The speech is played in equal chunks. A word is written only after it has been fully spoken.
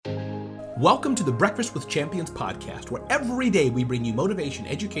Welcome to the Breakfast with Champions podcast, where every day we bring you motivation,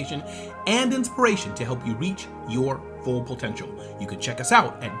 education, and inspiration to help you reach your full potential. You can check us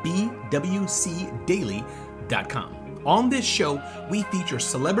out at bwcdaily.com. On this show, we feature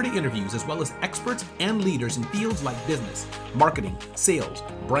celebrity interviews as well as experts and leaders in fields like business, marketing, sales,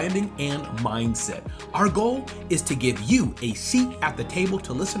 branding, and mindset. Our goal is to give you a seat at the table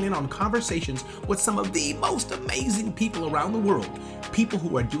to listen in on conversations with some of the most amazing people around the world. People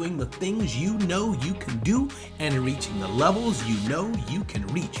who are doing the things you know you can do and reaching the levels you know you can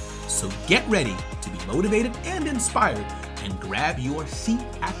reach. So get ready to be motivated and inspired and grab your seat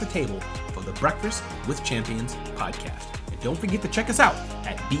at the table for the Breakfast with Champions podcast. And don't forget to check us out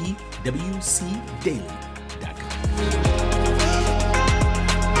at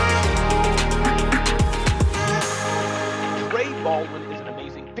bwcdaily.com. Dre Baldwin is an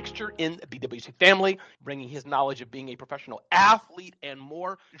amazing fixture in the BWC family, bringing his knowledge of being a professional athlete and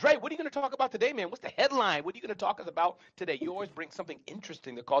more. Dre, what are you going to talk about today, man? What's the headline? What are you going to talk about today? You always bring something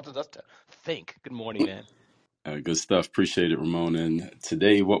interesting that causes us to think. Good morning, man. Good stuff. Appreciate it, Ramon. And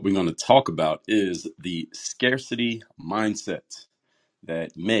today what we're going to talk about is the scarcity mindset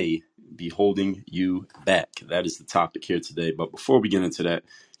that may be holding you back. That is the topic here today. But before we get into that,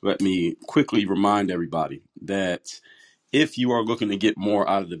 let me quickly remind everybody that if you are looking to get more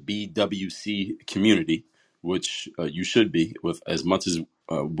out of the BWC community, which you should be, with as much as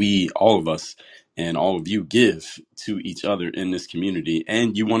we, all of us, and all of you give to each other in this community,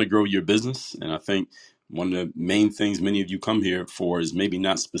 and you want to grow your business, and I think one of the main things many of you come here for is maybe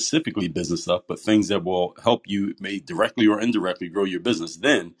not specifically business stuff, but things that will help you may directly or indirectly grow your business,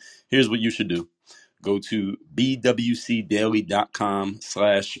 then here's what you should do. Go to bwcdaily.com/prime,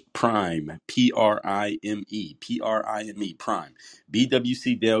 Prime, Prime,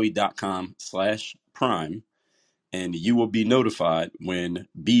 bwcdaily.com/prime, and you will be notified when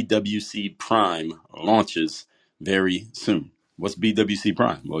BWC Prime launches very soon. What's BWC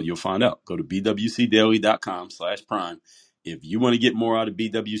Prime? Well, you'll find out. Go to bwcdaily.com/prime. If you want to get more out of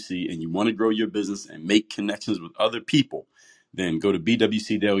BWC and you want to grow your business and make connections with other people, then go to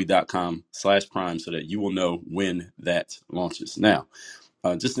bwcdaily.com/prime so that you will know when that launches. Now,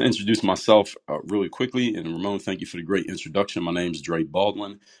 just to introduce myself really quickly, and Ramon, thank you for the great introduction. My name is Dre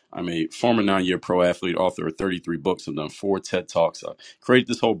Baldwin. I'm a former 9-year pro athlete, author of 33 books. I've done 4 TED Talks. I created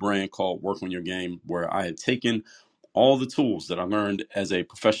this whole brand called Work on Your Game, where I had taken all the tools that I learned as a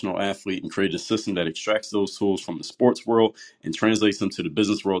professional athlete and created a system that extracts those tools from the sports world and translates them to the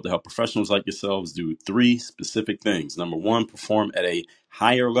business world to help professionals like yourselves do 3 specific things. Number 1, perform at a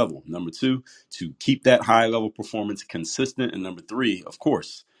higher level. Number 2, to keep that high level performance consistent. And number 3, of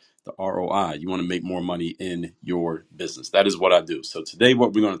course, the ROI. You want to make more money in your business. That is what I do. So today,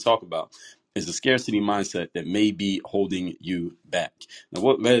 what we're going to talk about is the scarcity mindset that may be holding you back. Now,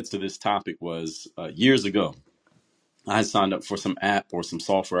 what led to this topic was years ago, I had signed up for some app or some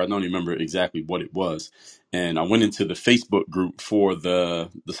software. I don't even remember exactly what it was. And I went into the Facebook group for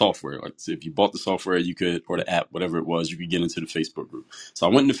the software. Like, so if you bought the software, you could, or the app, whatever it was, you could get into the Facebook group. So I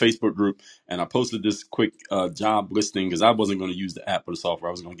went in the Facebook group and I posted this quick job listing because I wasn't going to use the app or the software.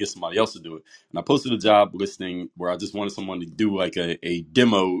 I was going to get somebody else to do it. And I posted a job listing where I just wanted someone to do like a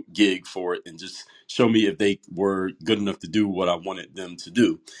demo gig for it and just show me if they were good enough to do what I wanted them to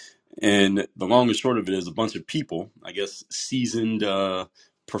do. And the long and short of it is a bunch of people, I guess seasoned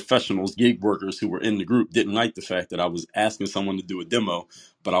professionals, gig workers who were in the group didn't like the fact that I was asking someone to do a demo,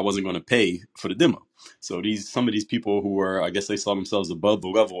 but I wasn't going to pay for the demo. So some of these people who were, I guess they saw themselves above the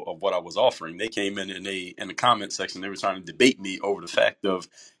level of what I was offering. They came in and in the comment section, they were trying to debate me over the fact of,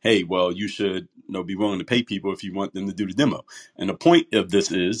 hey, well, you should be willing to pay people if you want them to do the demo. And the point of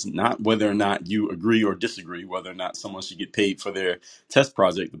this is not whether or not you agree or disagree, whether or not someone should get paid for their test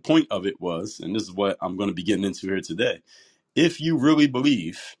project. The point of it was, and this is what I'm going to be getting into here today, if you really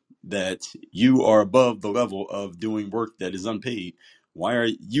believe that you are above the level of doing work that is unpaid,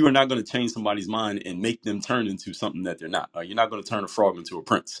 you are not going to change somebody's mind and make them turn into something that they're not. You're not going to turn a frog into a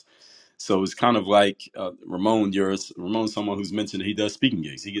prince. So it's kind of like Ramon's someone who's mentioned that he does speaking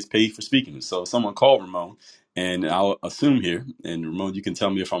gigs. He gets paid for speaking. So someone called Ramon, and I'll assume here, and Ramon, you can tell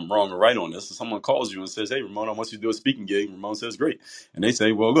me if I'm wrong or right on this. So someone calls you and says, hey, Ramon, I want you to do a speaking gig. And Ramon says, great. And they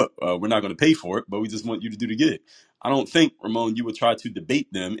say, well, look, we're not going to pay for it, but we just want you to do the gig. I don't think, Ramon, you would try to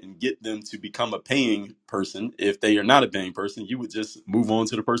debate them and get them to become a paying person. If they are not a paying person, you would just move on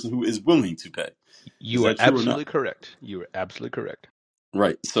to the person who is willing to pay. Is You are that true or not? absolutely correct. You are absolutely correct.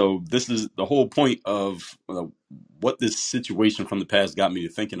 Right. So this is the whole point of what this situation from the past got me to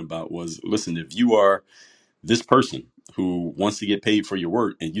thinking about was, listen, if you are this person who wants to get paid for your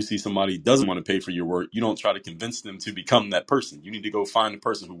work and you see somebody doesn't want to pay for your work, you don't try to convince them to become that person. You need to go find the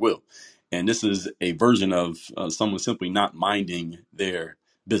person who will. And this is a version of someone simply not minding their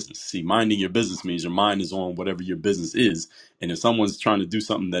business. See, minding your business means your mind is on whatever your business is. And if someone's trying to do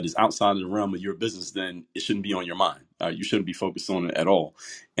something that is outside of the realm of your business, then it shouldn't be on your mind. You shouldn't be focused on it at all.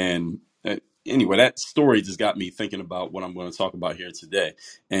 And anyway, that story just got me thinking about what I'm going to talk about here today.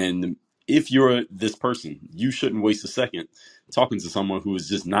 And if you're this person, you shouldn't waste a second talking to someone who is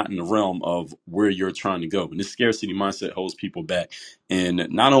just not in the realm of where you're trying to go. And this scarcity mindset holds people back, and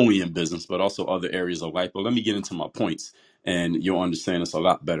not only in business, but also other areas of life. But let me get into my points and you'll understand this a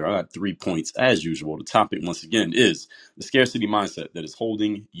lot better. I got 3 points as usual. The topic, once again, is the scarcity mindset that is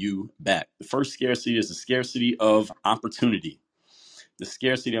holding you back. The first scarcity is the scarcity of opportunity. The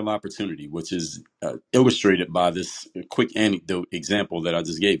scarcity of opportunity, which is illustrated by this quick anecdote example that I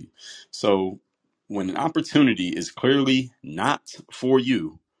just gave you. So when an opportunity is clearly not for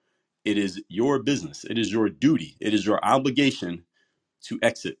you, it is your business. It is your duty. It is your obligation to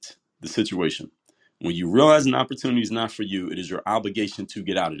exit the situation. When you realize an opportunity is not for you, it is your obligation to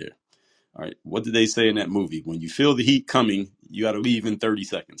get out of there. All right. What did they say in that movie? When you feel the heat coming, you got to leave in 30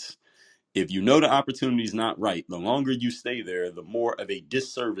 seconds. If you know the opportunity is not right, the longer you stay there, the more of a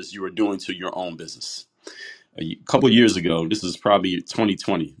disservice you are doing to your own business. A couple of years ago, this is probably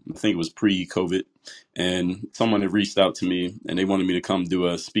 2020, I think it was pre-COVID, and someone had reached out to me and they wanted me to come do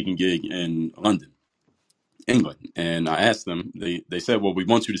a speaking gig in London, England. And I asked them, they said, well, we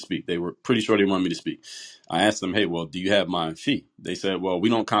want you to speak. They were pretty sure they wanted me to speak. I asked them, hey, well, do you have my fee? They said, well, we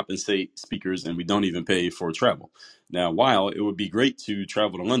don't compensate speakers and we don't even pay for travel. Now, while it would be great to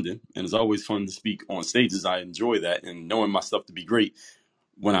travel to London, and it's always fun to speak on stages, I enjoy that, and knowing my stuff to be great,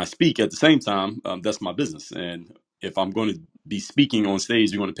 when I speak at the same time, that's my business. And if I'm going to be speaking on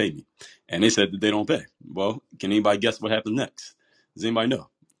stage, you're going to pay me. And they said that they don't pay. Well, can anybody guess what happens next? Does anybody know?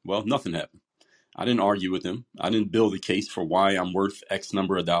 Well, nothing happened. I didn't argue with him. I didn't build a case for why I'm worth X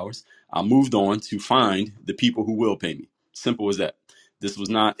number of dollars. I moved on to find the people who will pay me. Simple as that. This was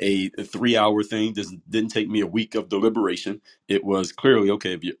not a 3-hour thing. This didn't take me a week of deliberation. It was clearly,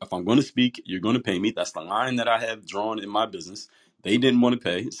 okay, if I'm going to speak, you're going to pay me. That's the line that I have drawn in my business. They didn't want to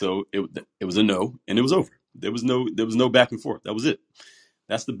pay, so it was a no, and it was over. There was no back and forth. That was it.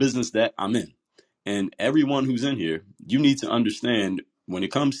 That's the business that I'm in. And everyone who's in here, you need to understand when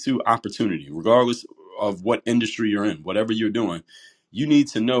it comes to opportunity, regardless of what industry you're in, whatever you're doing, you need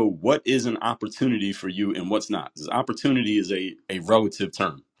to know what is an opportunity for you and what's not. Because opportunity is a relative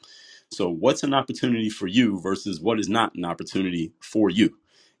term. So what's an opportunity for you versus what is not an opportunity for you?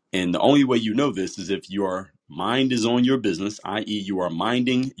 And the only way you know this is if your mind is on your business, i.e., you are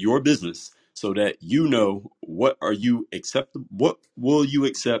minding your business so that you know what are you accept, what will you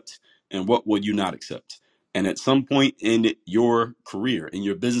accept, and what will you not accept. And at some point in your career, in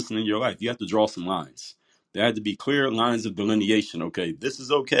your business, and in your life, you have to draw some lines. There had to be clear lines of delineation. Okay, this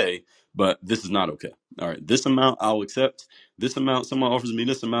is okay, but this is not okay. All right, this amount I'll accept. This amount, someone offers me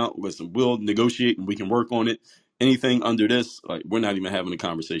this amount. Listen, we'll negotiate and we can work on it. Anything under this, like, we're not even having a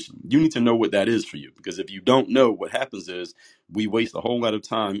conversation. You need to know what that is for you, because if you don't know, what happens is we waste a whole lot of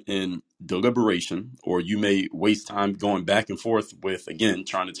time in deliberation, or you may waste time going back and forth with, again,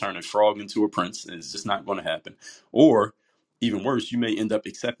 trying to turn a frog into a prince, and it's just not going to happen. Or even worse, you may end up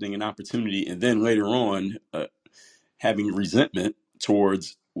accepting an opportunity and then later on having resentment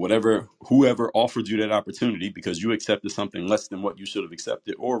towards whoever offered you that opportunity because you accepted something less than what you should have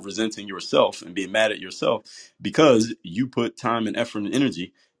accepted, or resenting yourself and being mad at yourself because you put time and effort and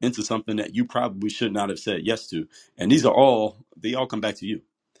energy into something that you probably should not have said yes to. And they all come back to you.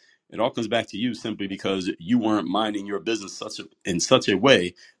 It all comes back to you simply because you weren't minding your business in such a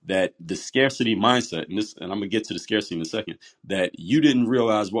way that the scarcity mindset, and I'm gonna get to the scarcity in a second, that you didn't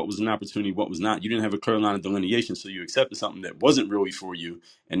realize what was an opportunity, what was not. You didn't have a clear line of delineation, so you accepted something that wasn't really for you,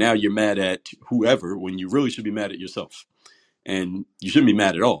 and now you're mad at whoever when you really should be mad at yourself. And you shouldn't be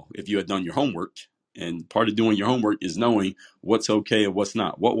mad at all if you had done your homework. And part of doing your homework is knowing what's okay and what's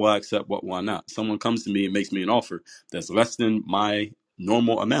not. What will I accept? What will I not? Someone comes to me and makes me an offer that's less than my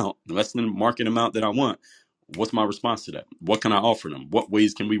normal amount, less than the market amount that I want. What's my response to that? What can I offer them? What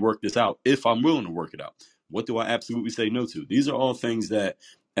ways can we work this out if I'm willing to work it out? What do I absolutely say no to? These are all things that,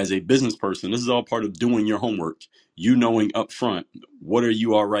 as a business person, this is all part of doing your homework. You knowing up front, what are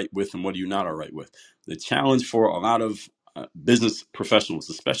you all right with and what are you not all right with? The challenge for a lot of business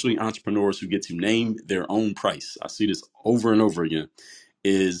professionals, especially entrepreneurs who get to name their own price, I see this over and over again,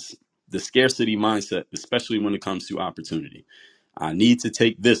 is the scarcity mindset, especially when it comes to opportunity. I need to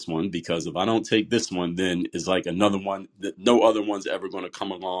take this one because if I don't take this one, then it's like another one that no other one's ever going to come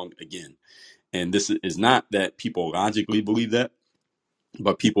along again. And this is not that people logically believe that.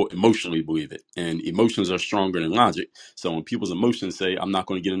 but people emotionally believe it, and emotions are stronger than logic. So when people's emotions say, I'm not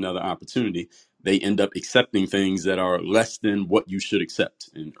going to get another opportunity, they end up accepting things that are less than what you should accept.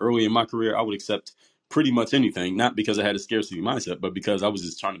 And early in my career, I would accept pretty much anything, not because I had a scarcity mindset, but because I was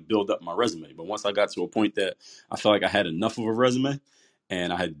just trying to build up my resume. But once I got to a point that I felt like I had enough of a resume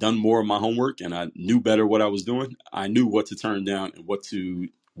and I had done more of my homework and I knew better what I was doing, I knew what to turn down and what to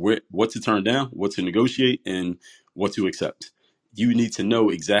turn down, what to negotiate, and what to accept. You need to know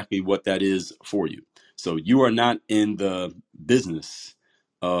exactly what that is for you. So you are not in the business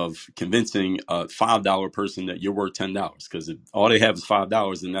of convincing a $5 person that you're worth $10, because if all they have is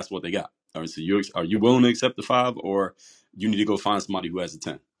 $5, then that's what they got. All right, so are you willing to accept the 5, or you need to go find somebody who has a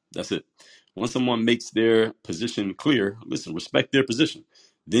 10? That's it. Once someone makes their position clear, listen, respect their position.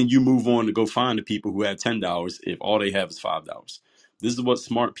 Then you move on to go find the people who have $10 if all they have is $5. This is what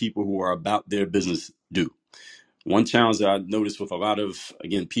smart people who are about their business do. One challenge that I noticed with a lot of,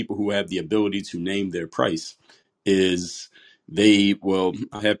 again, people who have the ability to name their price is I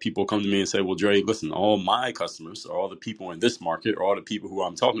have people come to me and say, well, Dre, listen, all my customers, or all the people in this market, or all the people who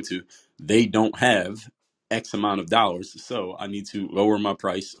I'm talking to, they don't have X amount of dollars. So I need to lower my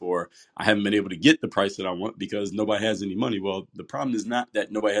price, or I haven't been able to get the price that I want because nobody has any money. Well, the problem is not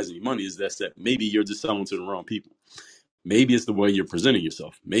that nobody has any money, is that maybe you're just selling to the wrong people. Maybe it's the way you're presenting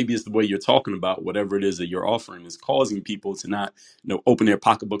yourself. Maybe it's the way you're talking about whatever it is that you're offering is causing people to not, open their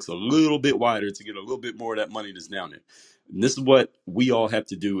pocketbooks a little bit wider to get a little bit more of that money that's down there. And this is what we all have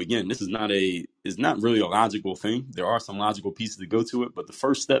to do. Again, this is not really a logical thing. There are some logical pieces to go to it, but the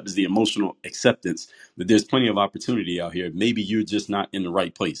first step is the emotional acceptance that there's plenty of opportunity out here. Maybe you're just not in the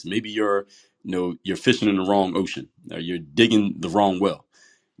right place. Maybe you're fishing in the wrong ocean, or you're digging the wrong well.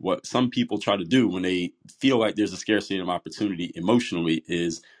 What some people try to do when they feel like there's a scarcity of opportunity emotionally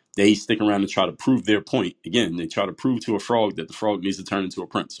is they stick around and try to prove their point. Again, they try to prove to a frog that the frog needs to turn into a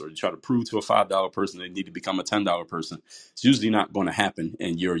prince, or they try to prove to a $5 person they need to become a $10 person. It's usually not going to happen,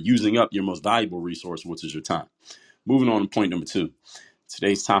 and you're using up your most valuable resource, which is your time. Moving on to point number 2.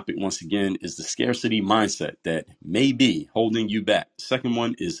 Today's topic, once again, is the scarcity mindset that may be holding you back. Second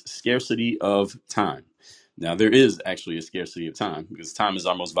one is scarcity of time. Now, there is actually a scarcity of time, because time is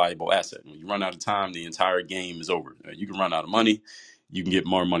our most valuable asset. When you run out of time, the entire game is over. You can run out of money, you can get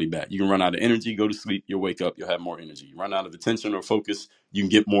more money back. You can run out of energy, go to sleep, you'll wake up, you'll have more energy. You run out of attention or focus, you can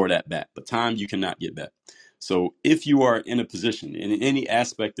get more of that back. But time, you cannot get back. So if you are in a position in any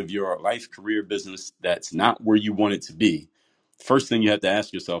aspect of your life, career, business that's not where you want it to be, first thing you have to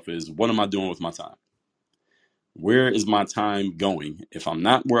ask yourself is, what am I doing with my time? Where is my time going? If I'm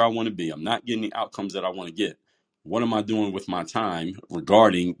not where I want to be, I'm not getting the outcomes that I want to get, what am I doing with my time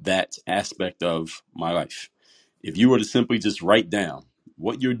regarding that aspect of my life? If you were to simply just write down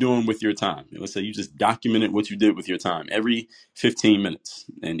what you're doing with your time, let's say you just documented what you did with your time every 15 minutes,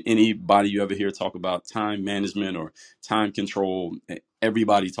 and anybody you ever hear talk about time management or time control,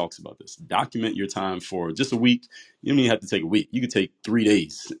 everybody talks about this. Document your time for just a week. You don't even have to take a week. You could take 3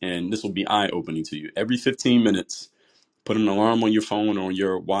 days, and this will be eye-opening to you. Every 15 minutes, put an alarm on your phone or on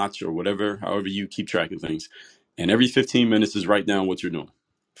your watch or whatever, however you keep track of things. And every 15 minutes is write down what you're doing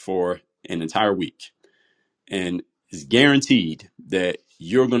for an entire week. And it's guaranteed that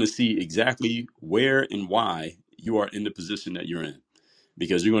you're going to see exactly where and why you are in the position that you're in,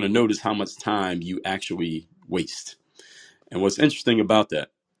 because you're going to notice how much time you actually waste. And what's interesting about that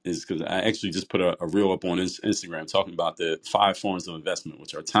is, because I actually just put a reel up on Instagram talking about the 5 forms of investment,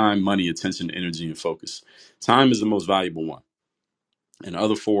 which are time, money, attention, energy, and focus. Time is the most valuable one, and the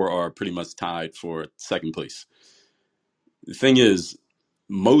other 4 are pretty much tied for second place. The thing is,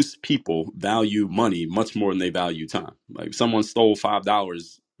 most people value money much more than they value time. Like, if someone stole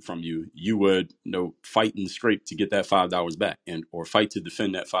 $5 from you, you would fight and scrape to get that $5 back, and or fight to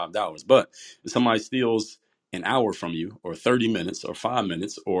defend that $5. But if somebody steals an hour from you, or 30 minutes, or 5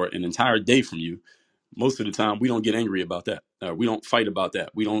 minutes, or an entire day from you, most of the time we don't get angry about that. We don't fight about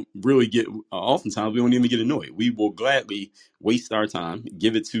that. We don't really get, oftentimes we don't even get annoyed. We will gladly waste our time,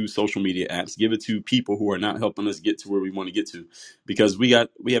 give it to social media apps, give it to people who are not helping us get to where we want to get to, because we have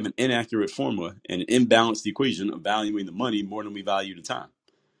an inaccurate formula and an imbalanced equation of valuing the money more than we value the time.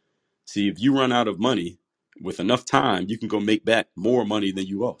 See, if you run out of money, with enough time, you can go make back more money than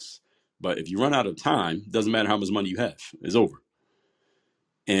you lost. But if you run out of time, doesn't matter how much money you have, it's over.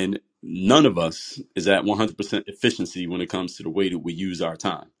 And none of us is at 100% efficiency when it comes to the way that we use our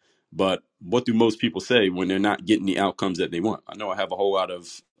time. But what do most people say when they're not getting the outcomes that they want? I know I have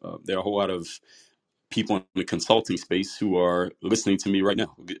there are a whole lot of people in the consulting space who are listening to me right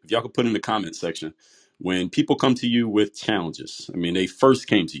now. If y'all could put in the comment section, When people come to you with challenges, I mean, they first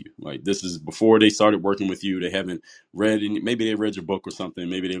came to you. Like, this is before they started working with you. They haven't read any, maybe they read your book or something.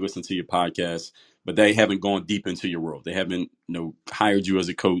 Maybe they listened to your podcast, but they haven't gone deep into your world. They haven't, hired you as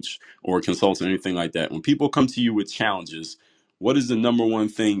a coach or a consultant or anything like that. When people come to you with challenges, what is the number one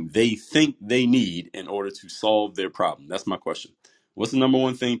thing they think they need in order to solve their problem? That's my question. What's the number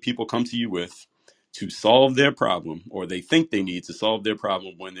one thing people come to you with to solve their problem, or they think they need to solve their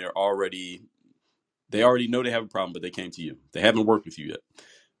problem when they already know they have a problem, but they came to you. They haven't worked with you yet.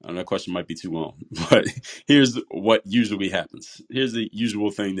 That question might be too long, but here's what usually happens. Here's the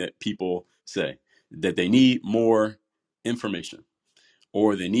usual thing that people say, that they need more information,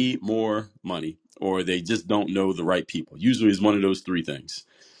 or they need more money, or they just don't know the right people. Usually it's one of those three things.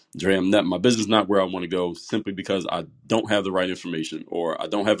 Dre, my business is not where I want to go simply because I don't have the right information, or I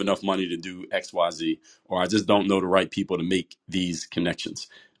don't have enough money to do X, Y, Z, or I just don't know the right people to make these connections.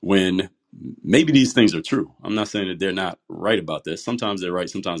 When maybe these things are true. I'm not saying that they're not right about this. Sometimes they're right,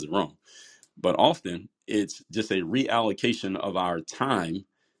 sometimes they're wrong. But often it's just a reallocation of our time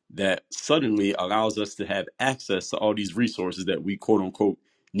that suddenly allows us to have access to all these resources that we quote unquote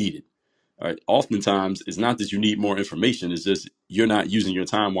needed. All right. Oftentimes, it's not that you need more information. It's just you're not using your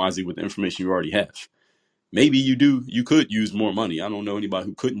time wisely with the information you already have. Maybe you could use more money. I don't know anybody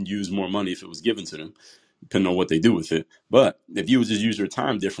who couldn't use more money if it was given to them, depending on what they do with it. But if you would just use your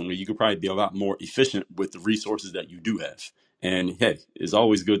time differently, you could probably be a lot more efficient with the resources that you do have. And hey, it's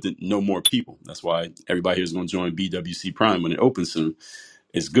always good to know more people. That's why everybody here is going to join BWC Prime when it opens soon.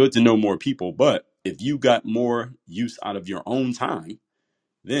 It's good to know more people. But if you got more use out of your own time,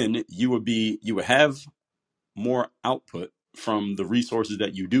 then you would have more output from the resources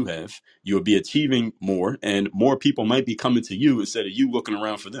that you do have. You would be achieving more, and more people might be coming to you instead of you looking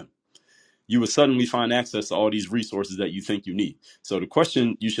around for them. You would suddenly find access to all these resources that you think you need. So the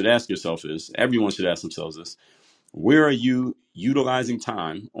question you should ask yourself is, everyone should ask themselves this: where are you utilizing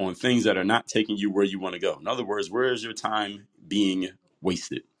time on things that are not taking you where you want to go? In other words, where is your time being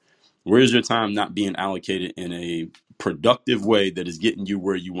wasted? Where is your time not being allocated in a productive way that is getting you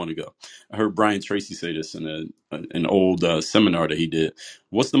where you want to go? I heard Brian Tracy say this in an old seminar that he did.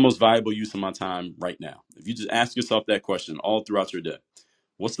 What's the most valuable use of my time right now? If you just ask yourself that question all throughout your day,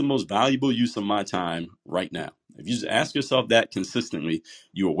 what's the most valuable use of my time right now? If you just ask yourself that consistently,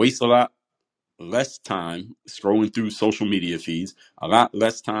 you will waste a lot less time scrolling through social media feeds, a lot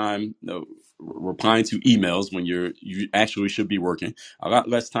less time replying to emails when you actually should be working, a lot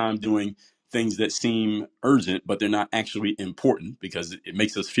less time doing things that seem urgent but they're not actually important, because it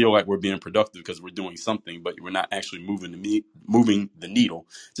makes us feel like we're being productive because we're doing something but we're not actually moving the needle.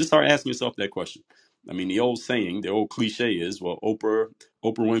 Just start asking yourself that question. I mean, the old saying, the old cliche is, well, Oprah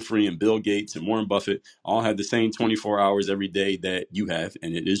Winfrey and Bill Gates and Warren Buffett all have the same 24 hours every day that you have.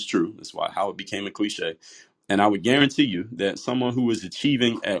 And it is true. That's how it became a cliche. And I would guarantee you that someone who is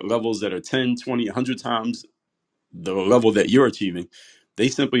achieving at levels that are 10, 20, 100 times the level that you're achieving, they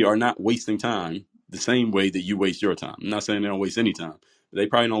simply are not wasting time the same way that you waste your time. I'm not saying they don't waste any time, but they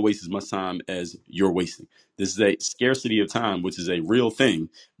probably don't waste as much time as you're wasting. This is a scarcity of time, which is a real thing.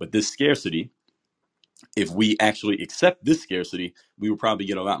 But this scarcity, if we actually accept this scarcity, we will probably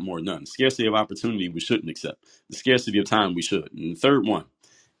get a lot more done. Scarcity of opportunity, we shouldn't accept. The scarcity of time, we should. And the third one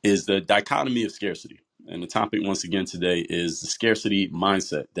is the dichotomy of scarcity. And the topic, once again, today is the scarcity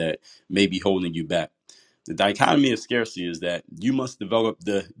mindset that may be holding you back. The dichotomy of scarcity is that you must develop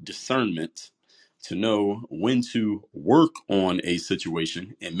the discernment to know when to work on a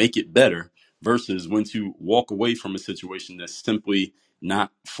situation and make it better versus when to walk away from a situation that's simply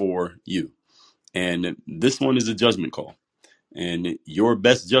not for you. And this one is a judgment call. And your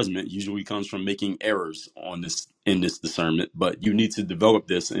best judgment usually comes from making errors in this discernment, but you need to develop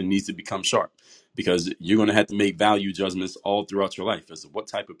this and it needs to become sharp, because you're going to have to make value judgments all throughout your life as to what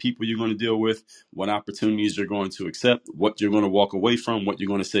type of people you're going to deal with, what opportunities you're going to accept, what you're going to walk away from, what you're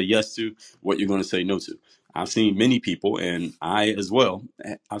going to say yes to, what you're going to say no to. I've seen many people, and I as well,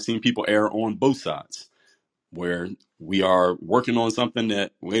 I've seen people err on both sides, where we are working on something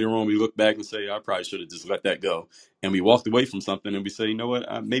that later on we look back and say, I probably should have just let that go. And we walked away from something and we say, you know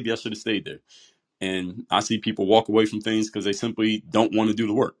what, maybe I should have stayed there. And I see people walk away from things because they simply don't want to do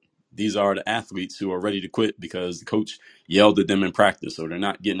the work. These are the athletes who are ready to quit because the coach yelled at them in practice, or they're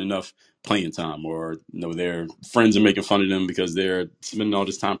not getting enough playing time, or their friends are making fun of them because they're spending all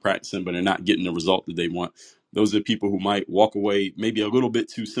this time practicing, but they're not getting the result that they want. Those are people who might walk away maybe a little bit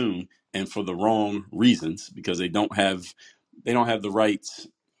too soon and for the wrong reasons, because they don't have the right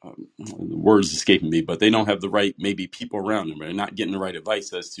words escaping me, but they don't have the right maybe people around them. They're not getting the right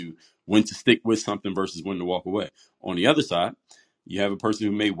advice as to when to stick with something versus when to walk away. On the other side, You have a person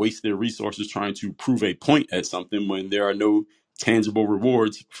who may waste their resources trying to prove a point at something when there are no tangible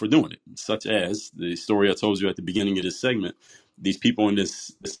rewards for doing it, such as the story I told you at the beginning of this segment. These people in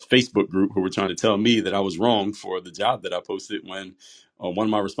this Facebook group who were trying to tell me that I was wrong for the job that I posted, when one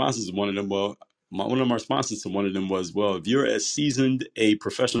of my responses to one of them, one of my responses to one of them was, well, if you're as seasoned a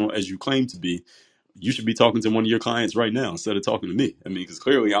professional as you claim to be, you should be talking to one of your clients right now instead of talking to me. I mean, because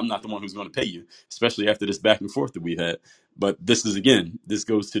clearly I'm not the one who's going to pay you, especially after this back and forth that we've had. But this is, again, this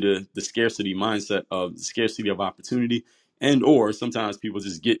goes to the scarcity mindset of the scarcity of opportunity. And or sometimes people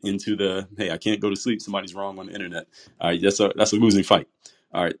just get into the, hey, I can't go to sleep, somebody's wrong on the internet. All right, that's a losing fight.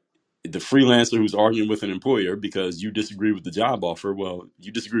 All right. The freelancer who's arguing with an employer because you disagree with the job offer, well,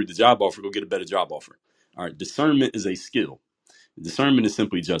 you disagree with the job offer, go get a better job offer. All right. Discernment is a skill. Discernment is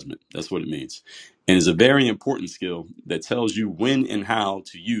simply judgment. That's what it means. And it's a very important skill that tells you when and how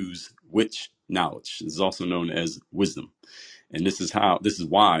to use which knowledge. This is also known as wisdom. And this is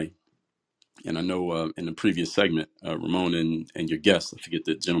why, and I know in the previous segment, Ramon and your guest, I forget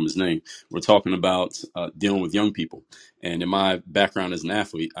the gentleman's name, we're talking about dealing with young people. And in my background as an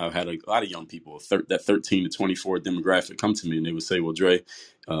athlete, I've had a lot of young people, that 13 to 24 demographic, come to me and they would say, well, Dre,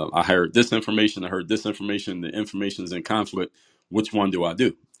 I heard this information, I heard this information, the information is in conflict. Which one do I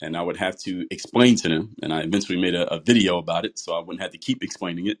do? And I would have to explain to them, and I eventually made a video about it, so I wouldn't have to keep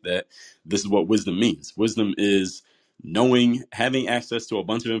explaining it, that this is what wisdom means. Wisdom is knowing, having access to a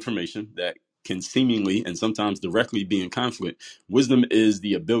bunch of information that can seemingly and sometimes directly be in conflict. Wisdom is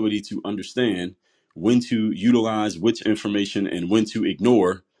the ability to understand when to utilize which information and when to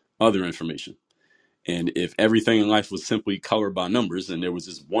ignore other information. And if everything in life was simply colored by numbers and there was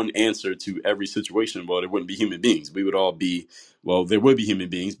just one answer to every situation, well, there wouldn't be human beings. We would all be, well, there would be human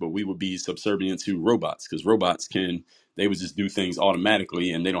beings, but we would be subservient to robots, because robots they would just do things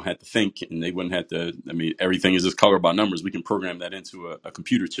automatically and they don't have to think, and they wouldn't have to, I mean, everything is just colored by numbers. We can program that into a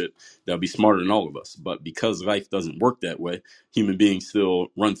computer chip that'll be smarter than all of us. But because life doesn't work that way, human beings still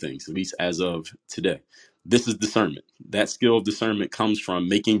run things, at least as of today. This is discernment. That skill of discernment comes from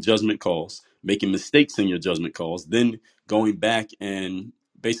making judgment calls, making mistakes in your judgment calls, then going back and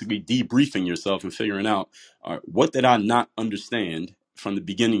basically debriefing yourself and figuring out, all right, what did I not understand from the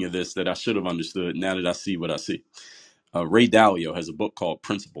beginning of this that I should have understood now that I see what I see. Ray Dalio has a book called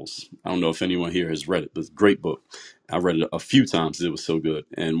Principles. I don't know if anyone here has read it, but it's a great book. I read it a few times. It was so good.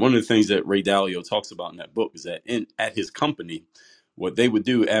 And one of the things that Ray Dalio talks about in that book is that at his company, what they would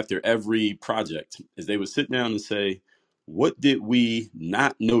do after every project is they would sit down and say, what did we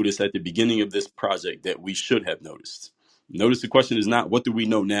not notice at the beginning of this project that we should have noticed? Notice the question is not, what do we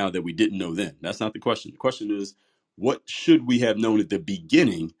know now that we didn't know then? That's not the question. The question is, what should we have known at the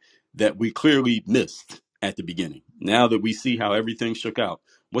beginning that we clearly missed at the beginning? Now that we see how everything shook out,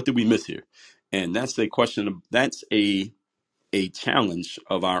 what did we miss here? And that's a question, that's a challenge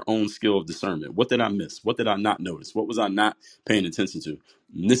of our own skill of discernment. What did I miss? What did I not notice? What was I not paying attention to?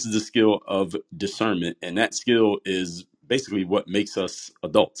 And this is the skill of discernment. And that skill is basically what makes us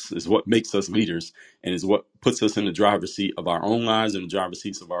adults, is what makes us leaders, and is what puts us in the driver's seat of our own lives and the driver's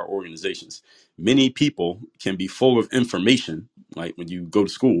seats of our organizations. Many people can be full of information, like when you go to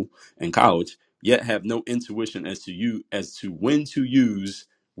school and college, yet have no intuition as to when to use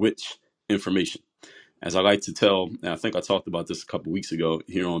which information. As I like to tell, and I think I talked about this a couple weeks ago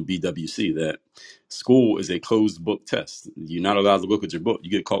here on BWC, that school is a closed book test. You're not allowed to look at your book.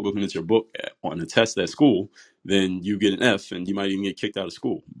 You get caught looking at your book on a test at school, then you get an F and you might even get kicked out of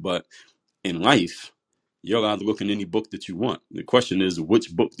school. But in life, you're allowed to look in any book that you want. The question is,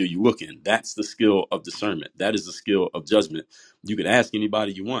 which book do you look in? That's the skill of discernment. That is the skill of judgment. You can ask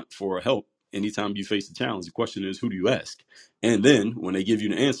anybody you want for help anytime you face a challenge. The question is, who do you ask? And then when they give you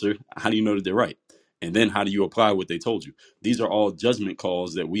the answer, how do you know that they're right? And then how do you apply what they told you? These are all judgment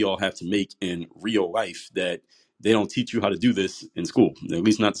calls that we all have to make in real life that they don't teach you how to do this in school, at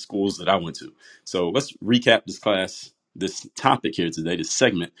least not the schools that I went to. So let's recap this topic here today, this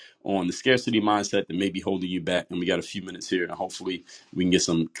segment on the scarcity mindset that may be holding you back. And we got a few minutes here, and hopefully we can get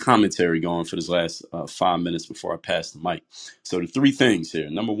some commentary going for this last 5 minutes before I pass the mic. So the three things here.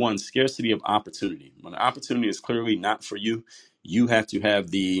 Number one, scarcity of opportunity. When the opportunity is clearly not for you, you have to have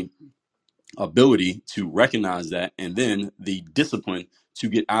the ability to recognize that, and then the discipline to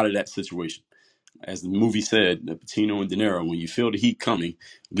get out of that situation. As the movie said, Pacino and De Niro, when you feel the heat coming,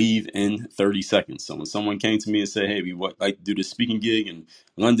 leave in 30 seconds. So when someone came to me and said, hey, we would like to do this speaking gig in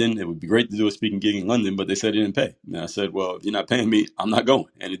London, it would be great to do a speaking gig in London, but they said it didn't pay. And I said, well, if you're not paying me, I'm not going.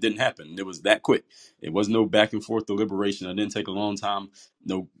 And it didn't happen. It was that quick. It was no back and forth deliberation. I didn't take a long time,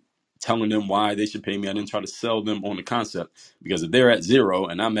 no telling them why they should pay me. I didn't try to sell them on the concept, because if they're at zero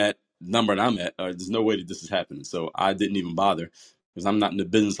and I'm at number that I'm at, there's no way that this is happening. So I didn't even bother because I'm not in the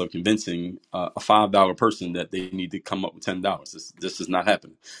business of convincing a $5 person that they need to come up with $10. This is not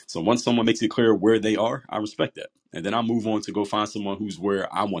happening. So once someone makes it clear where they are, I respect that. And then I move on to go find someone who's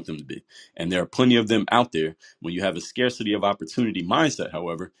where I want them to be. And there are plenty of them out there. When you have a scarcity of opportunity mindset,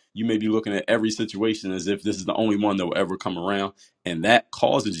 however, you may be looking at every situation as if this is the only one that will ever come around. And that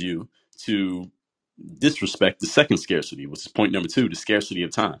causes you to disrespect the second scarcity, which is point number 2, the scarcity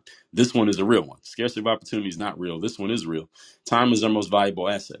of time. This one is a real one. Scarcity of opportunity is not real. This one is real. Time is our most valuable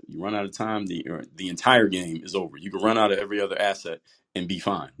asset. You run out of time, the entire game is over. You can run out of every other asset and be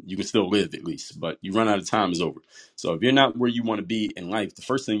fine. You can still live at least, but you run out of time is over. So if you're not where you want to be in life, the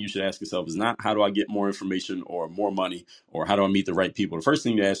first thing you should ask yourself is not how do I get more information or more money or how do I meet the right people. The first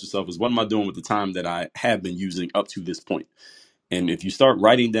thing to ask yourself is what am I doing with the time that I have been using up to this point? And if you start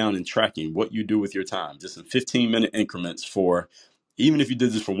writing down and tracking what you do with your time, just in 15-minute increments for, even if you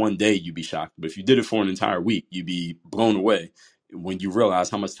did this for one day, you'd be shocked. But if you did it for an entire week, you'd be blown away when you realize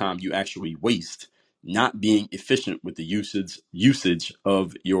how much time you actually waste not being efficient with the usage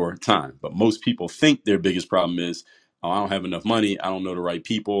of your time. But most people think their biggest problem is, oh, I don't have enough money. I don't know the right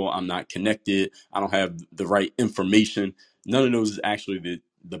people. I'm not connected. I don't have the right information. None of those is actually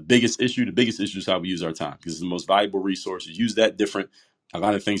the biggest issue. The biggest issue is how we use our time because it's the most valuable resource. You use that different, a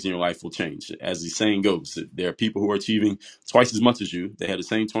lot of things in your life will change. As the saying goes, there are people who are achieving twice as much as you. They have the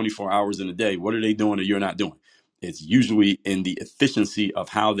same 24 hours in a day. What are they doing that you're not doing? It's usually in the efficiency of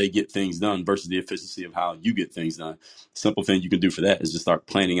how they get things done versus the efficiency of how you get things done. Simple thing you can do for that is just start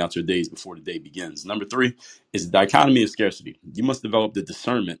planning out your days before the day begins. Number 3 is the dichotomy of scarcity. You must develop the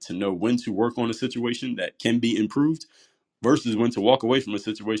discernment to know when to work on a situation that can be improved versus when to walk away from a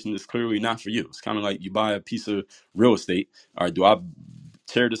situation that's clearly not for you. It's kind of like you buy a piece of real estate. All right, do I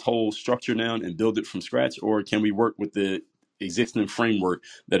tear this whole structure down and build it from scratch, or can we work with the existing framework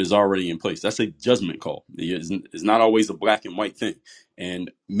that is already in place? That's a judgment call. It's not always a black and white thing.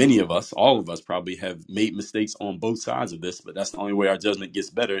 And many of us, all of us probably have made mistakes on both sides of this, but that's the only way our judgment gets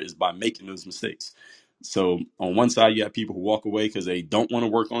better is by making those mistakes. So on one side, you have people who walk away because they don't want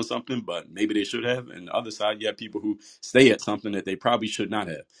to work on something, but maybe they should have. And the other side, you have people who stay at something that they probably should not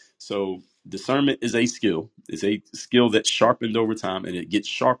have. So discernment is a skill. It's a skill that's sharpened over time, and it gets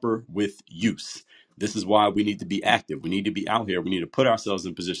sharper with use. This is why we need to be active. We need to be out here. We need to put ourselves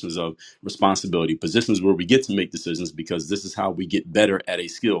in positions of responsibility, positions where we get to make decisions, because this is how we get better at a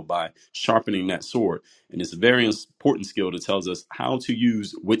skill, by sharpening that sword. And it's a very important skill that tells us how to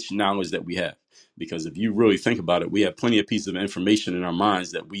use which knowledge that we have. Because if you really think about it, we have plenty of pieces of information in our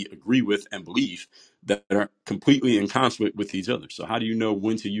minds that we agree with and believe that are completely in conflict with each other. So how do you know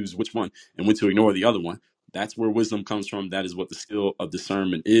when to use which one and when to ignore the other one? That's where wisdom comes from. That is what the skill of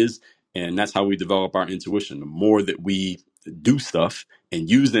discernment is. And that's how we develop our intuition. The more that we do stuff and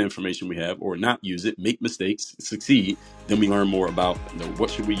use the information we have, or not use it, make mistakes, succeed, then we learn more about what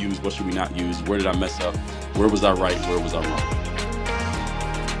should we use, what should we not use, where did I mess up, where was I right, where was I wrong.